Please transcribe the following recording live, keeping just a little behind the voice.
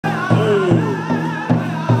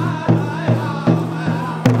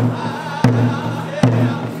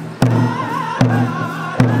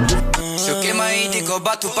eu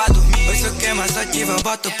boto pra dormir. Hoje eu queimo essa diva, eu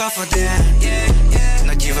boto pra foder.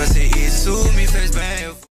 Na diva ser isso me fez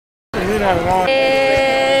bem.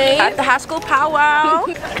 Hey, at the HASKELL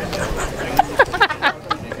POWWOW.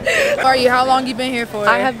 Are you? How long you been here for?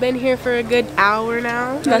 I have been here for a good hour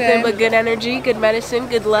now. Nothing but good energy, good medicine,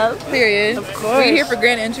 good love. Period. Of course. Were you here for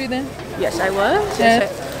grand entry then? Yes, I was. Yeah.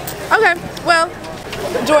 Okay, well,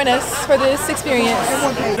 join us for this experience.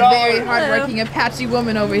 Very hardworking Apache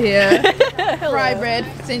woman over here. Fry bread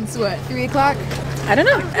since what, 3 o'clock? I don't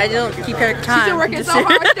know. I don't keep track of time. She's been working so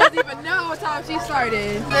hard she doesn't even know what time she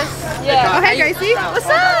started. Yeah. Oh, hey Gracie. What's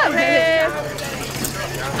up? Hey.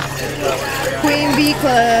 Queen Bee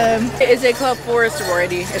Club. It is a club for a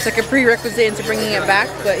sorority. It's like a prerequisite into bringing it back,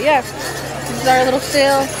 but yeah. This is our little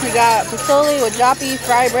sale. We got pasoli with joppy,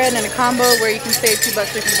 fry bread, and a combo where you can save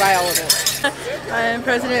 $2 if you buy all of it. I am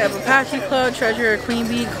president of Apache Club, treasurer of Queen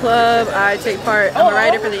Bee Club. I take part, I'm a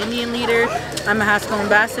writer for the Indian Leader. I'm a HASKELL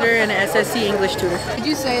ambassador and an SSC English tutor. Did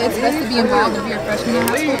you say it's best to be involved if you're a freshman in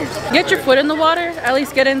high school? Get your foot in the water, at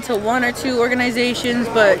least get into 1 or 2 organizations,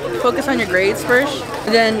 but focus on your grades first.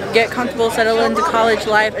 Then get comfortable, settle into college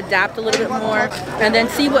life, adapt a little bit more, and then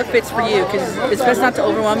see what fits for you, because it's best not to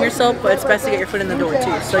overwhelm yourself, but it's best to get your foot in the door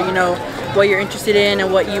too, so you know what you're interested in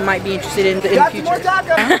and what you might be interested in the future.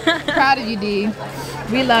 Proud of you, D.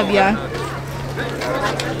 We love ya.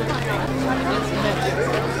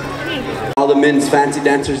 All the men's fancy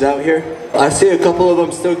dancers out here. I see a couple of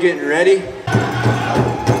them still getting ready.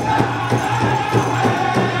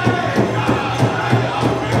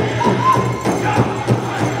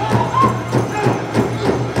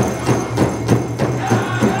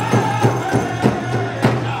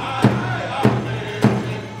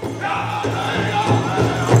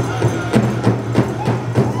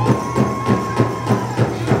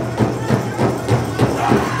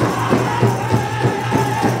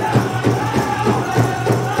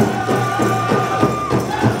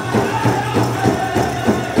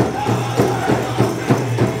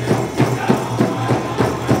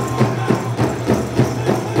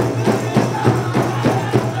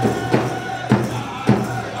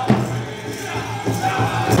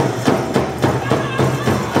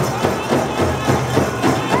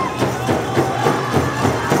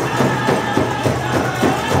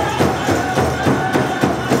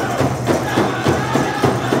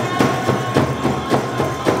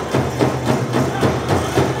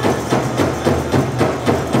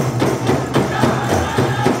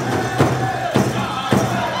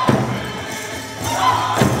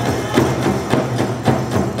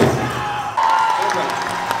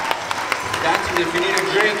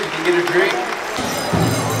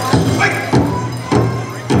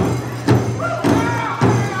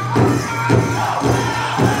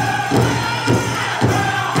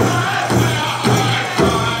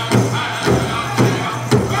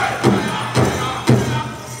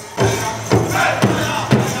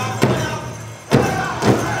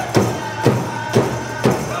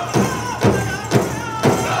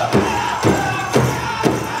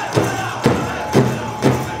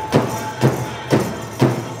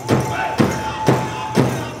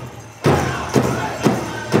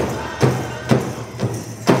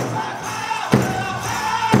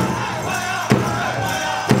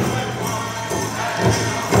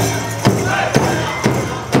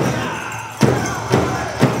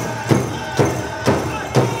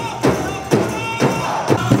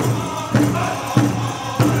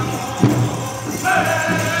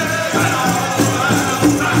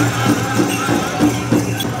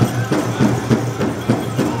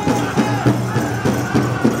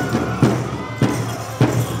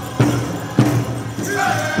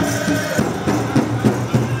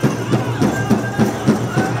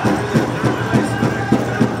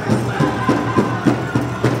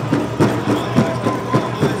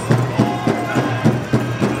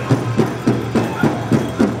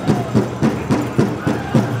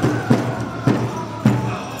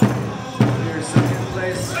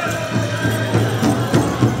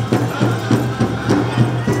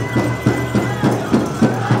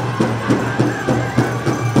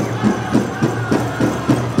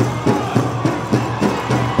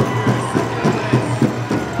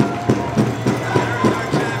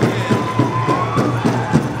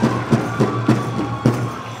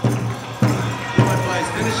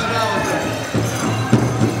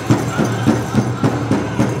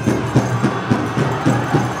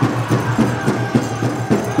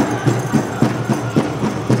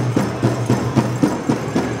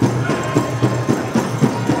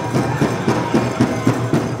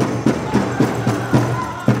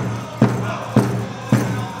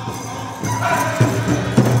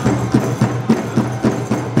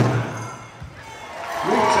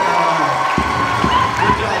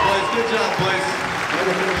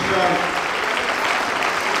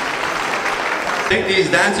 Thank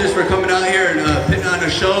these dancers for coming out here and putting on a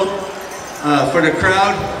show for the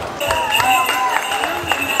crowd.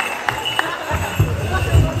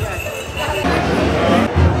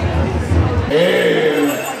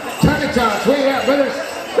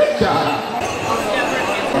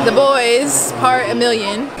 The boys, part a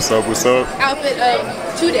million. What's up, what's up? Outfit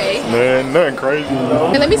of today. Man, nothing crazy.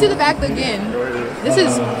 And let me see the back again. This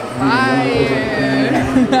is fire.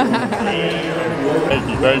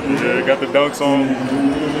 Thank you. Yeah, got the dunks on.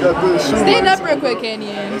 Got the shoes. Stand up real quick,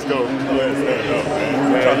 Canyon. Let's go. Stand up,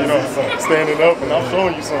 man. You know, standing up and I'm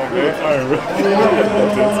showing you something, man.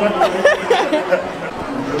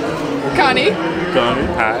 Connie.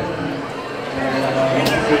 Hi.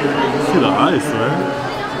 See the ice, man.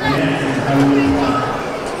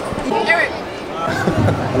 Eric.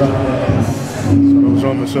 I'm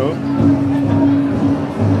showing the show.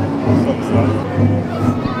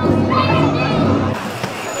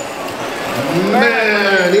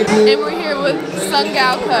 And we're here with Sung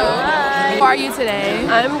Gao Ko. How are you today?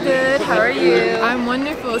 I'm good. How are you? I'm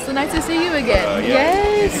wonderful. So nice to see you again.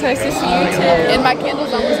 Yes, nice to see you too. And my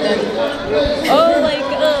candle's almost done. Oh, like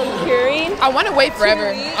curing? I want to wait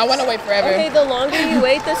forever. I want to wait forever. Okay, the longer you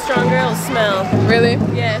wait, the stronger it'll smell. Really?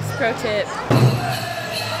 Yes, pro tip.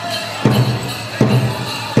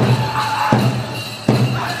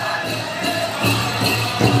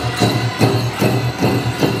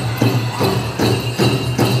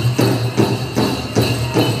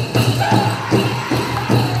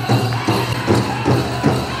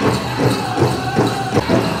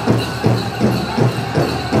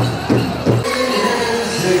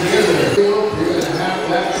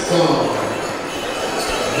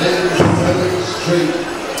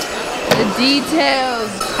 The details.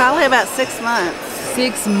 Probably about 6 months.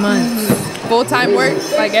 6 months. Full-time work,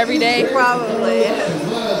 like every day? Probably.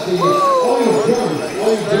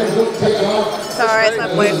 Sorry, it's my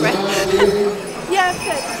boyfriend. Yes.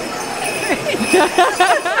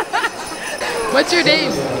 What's your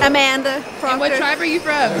name? Amanda. And what tribe are you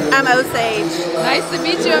from? I'm Osage. Nice to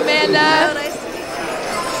meet you, Amanda. Oh, nice to meet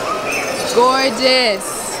you. Gorgeous.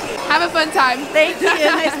 Have a fun time. Thank you.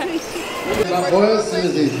 Nice to meet you. My voice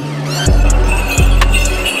is easy.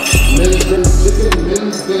 Men's chicken,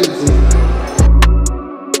 men's dancing.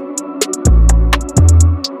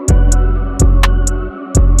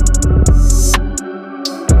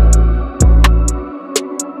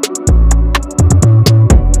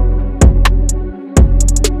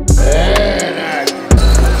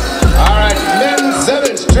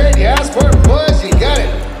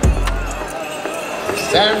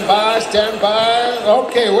 Stand by.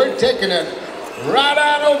 Okay, we're taking it right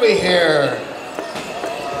on over here.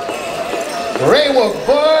 Raywolf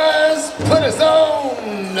boys, put us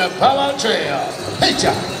on the POWWOW trail. Hey,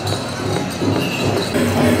 John.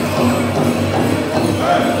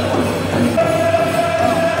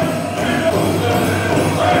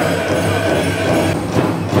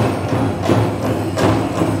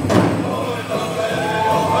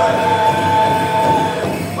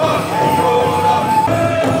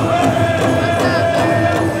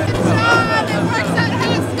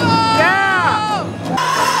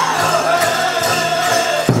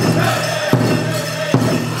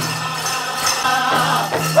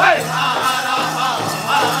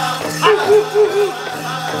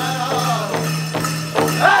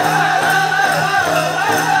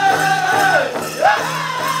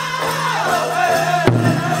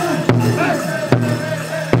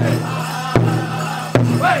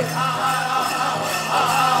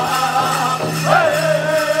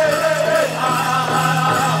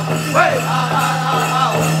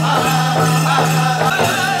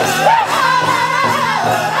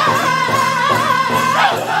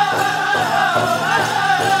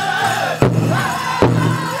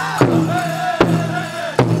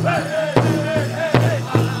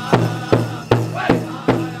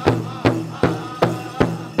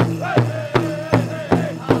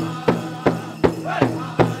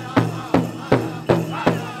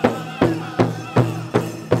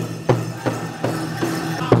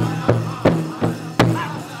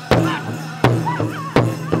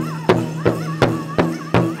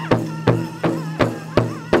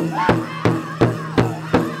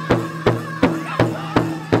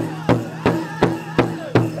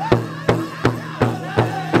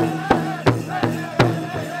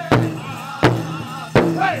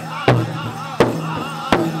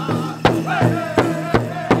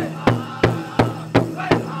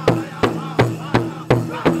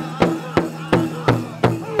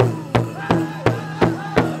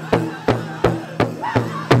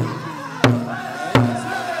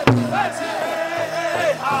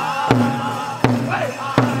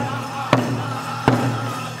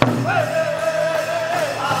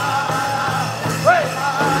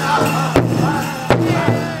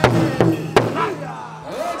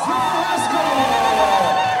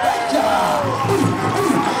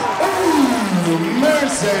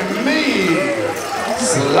 Mercy me.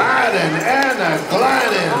 Sliding and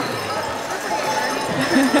gliding.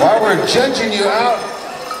 While we're judging you out,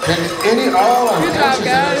 can any all our dancers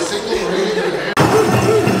in a single raise your hand?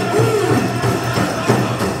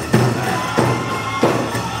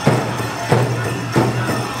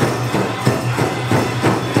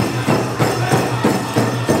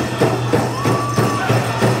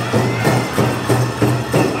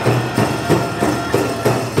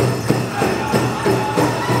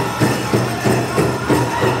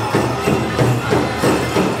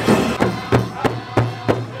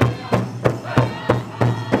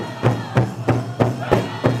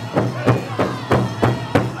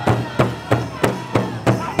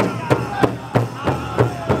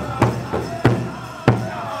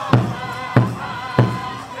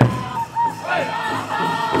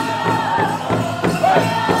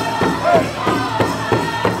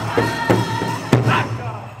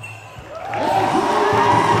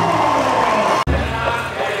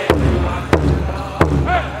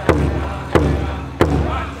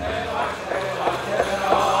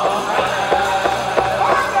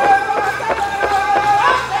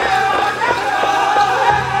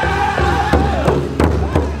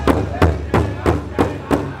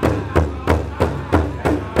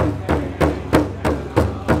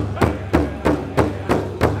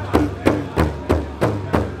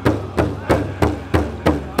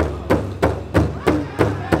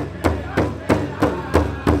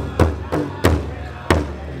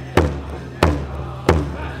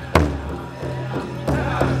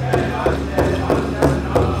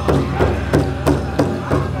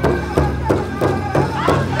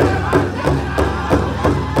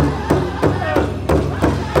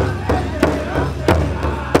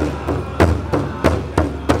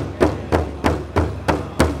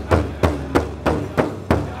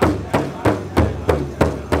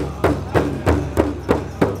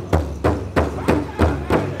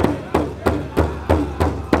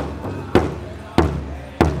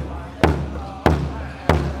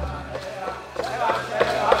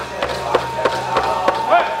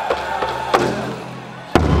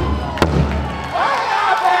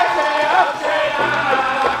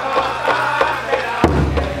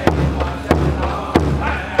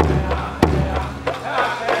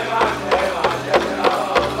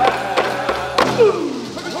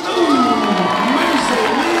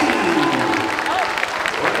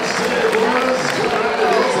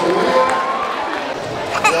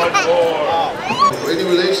 Any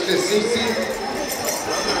relation to CC?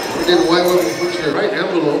 You didn't wipe up and put your right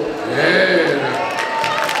envelope. Yeah.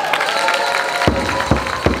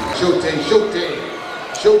 Shote, and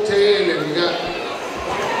then you got.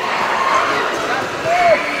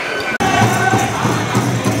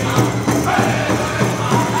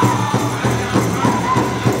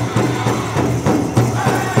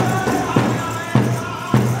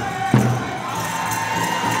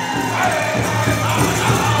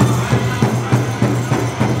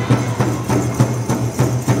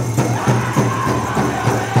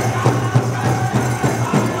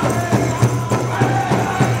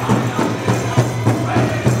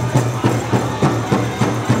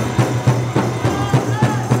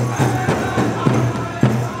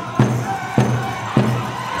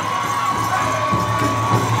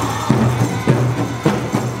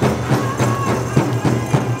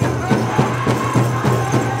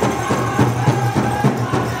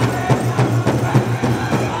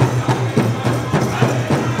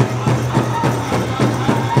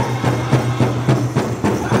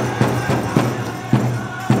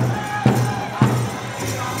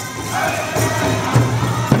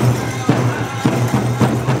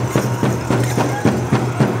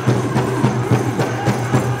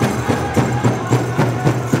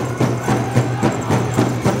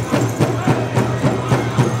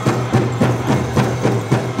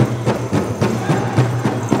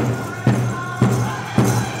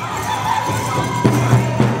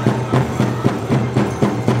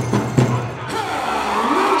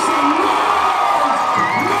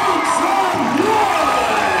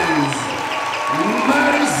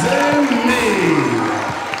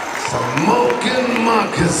 Smoking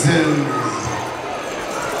moccasins.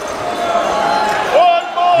 One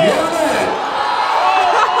more. Yeah.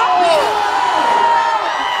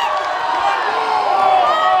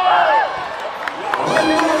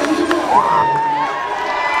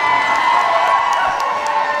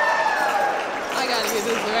 I gotta get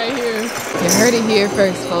this right here. You heard it here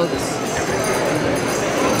first, folks.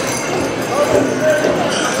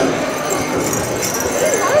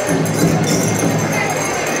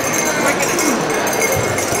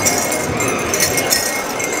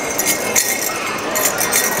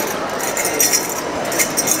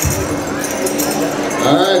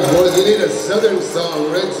 you need a Southern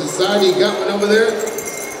song. Red Society, got one over there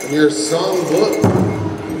in your song book?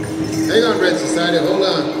 Hang on, Red Society, hold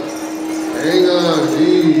on. Hang on,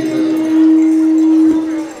 jeez.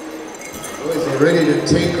 Boys are ready to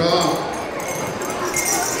take off.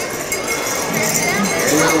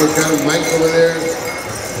 Hang on, we've got a mic over there.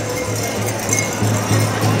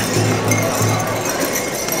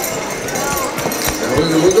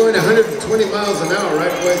 Now we're going 120 miles an hour,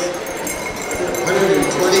 right, boys?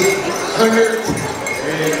 120, 100,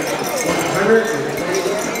 and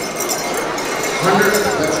 100,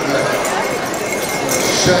 that's better.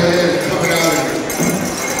 Cheyenne coming out of here.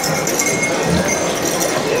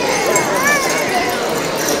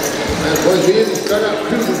 And boys, we usually start out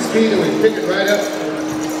cruising speed and we pick it right up.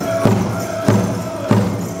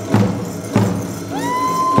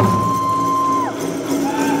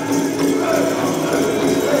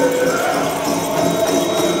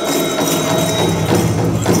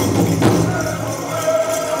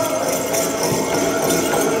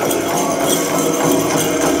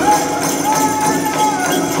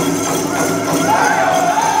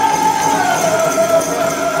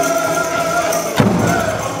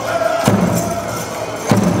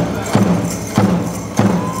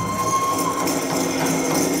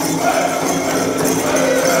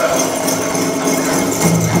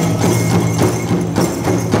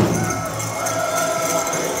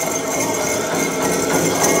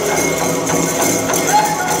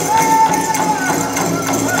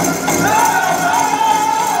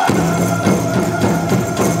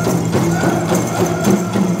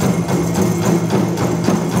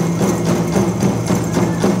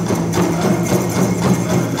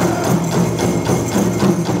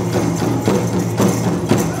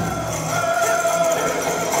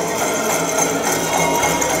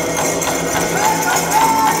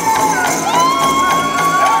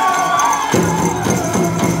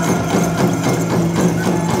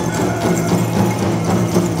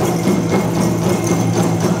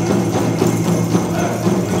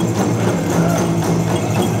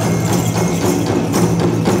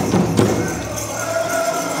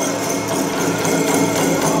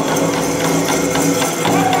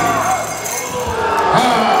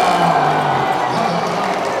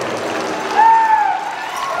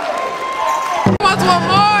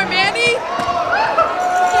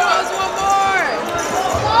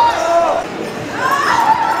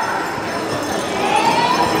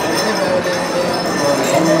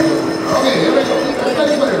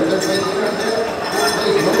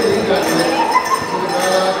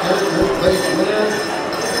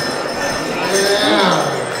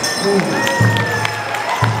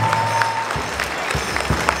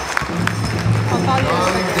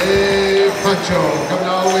 Coming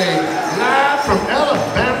all the way live from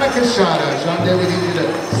Alabama, Cashada. Sean Day, we need you to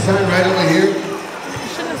sign right over here.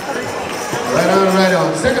 Right on, right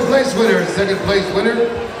on. Second place winner, second place winner.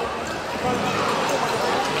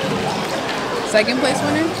 Second place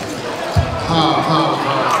winner? Ha, ha,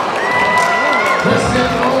 ha.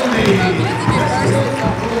 Present only.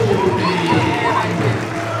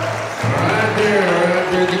 Right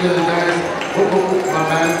there, give it a nice, my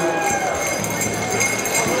man.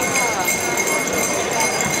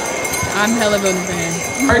 I'm hella voting for him.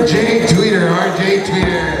 RJ Tweeter, RJ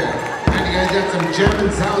Tweeter. And you guys got some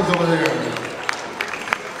German sounds over there.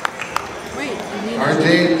 Wait.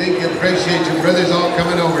 RJ, thank you, appreciate your brothers all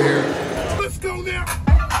coming over here. Let's go now.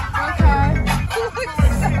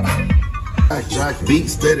 Jack beat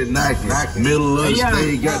steady knocking. Middle of the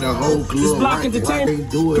stage, got the whole club rocking. I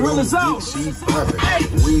can't do it on the beat, she poppin'.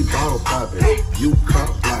 We bottle poppin', you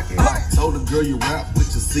cop blocking. Told the girl you rap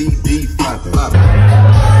with your CD flopping.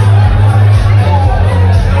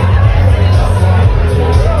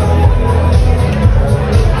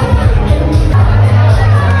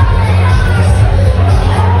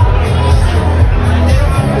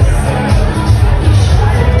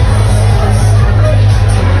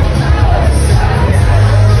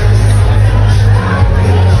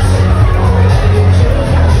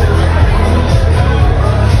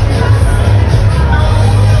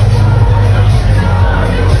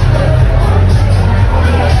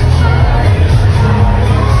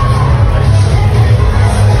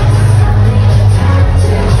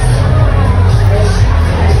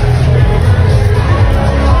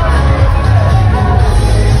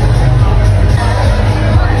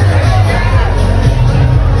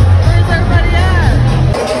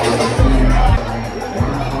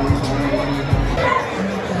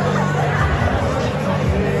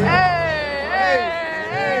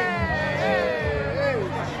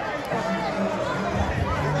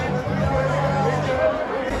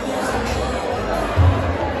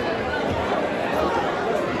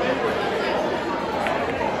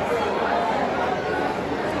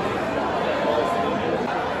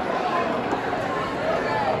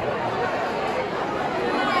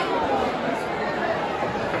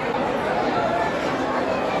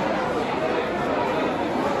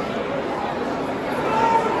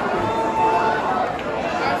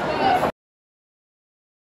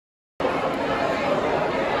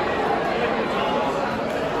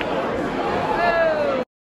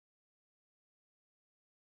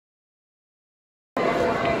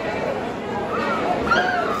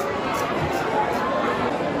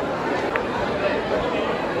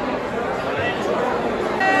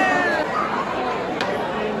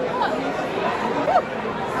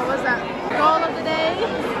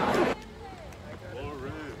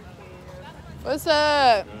 What's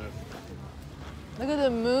up? Look at the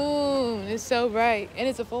moon. It's so bright. And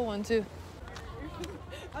it's a full one, too.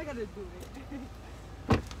 I gotta do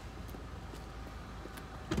it.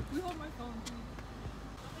 We hold my phone, please.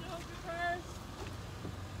 Can I hold your purse?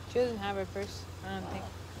 She doesn't have her purse, I don't think.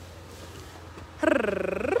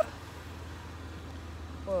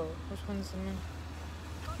 Whoa, which one's the moon?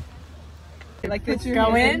 Like this,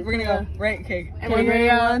 go in. We're gonna go right, okay. And we're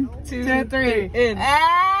gonna 1, 2, 3, in.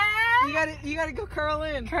 You gotta go curl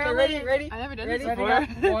in. Curl in. Ready? I never done Ready? this before.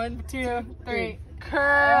 1, 2, 3. Curl.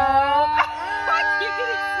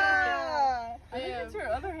 I think it's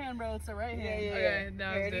your other hand, bro. It's the right hand. Yeah. Okay,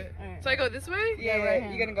 now it's it. Right. So I go this way? Yeah, right.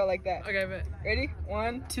 You're gonna go like that. Okay, bet. Ready?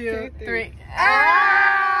 1, 2, 3. See,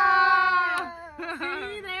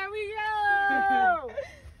 there we go.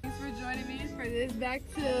 Thanks for joining me for this back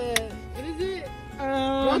to, what is it?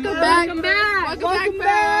 Welcome back. Welcome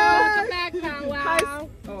back, POWWOW.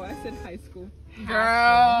 Oh, I said high school.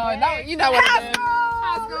 Girl, no, you know what it is.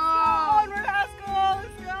 Haskell. We're Haskell.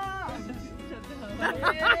 Let's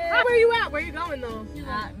go. Where you at? Where you going though?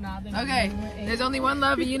 Okay, there's only one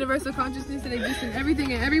love and universal consciousness that exists in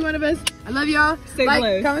everything and every one of us. I love y'all. Stay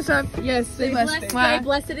blessed. Comment, subscribe. Yes, stay blessed. Stay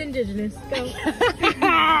blessed indigenous. Go.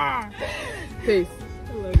 Peace.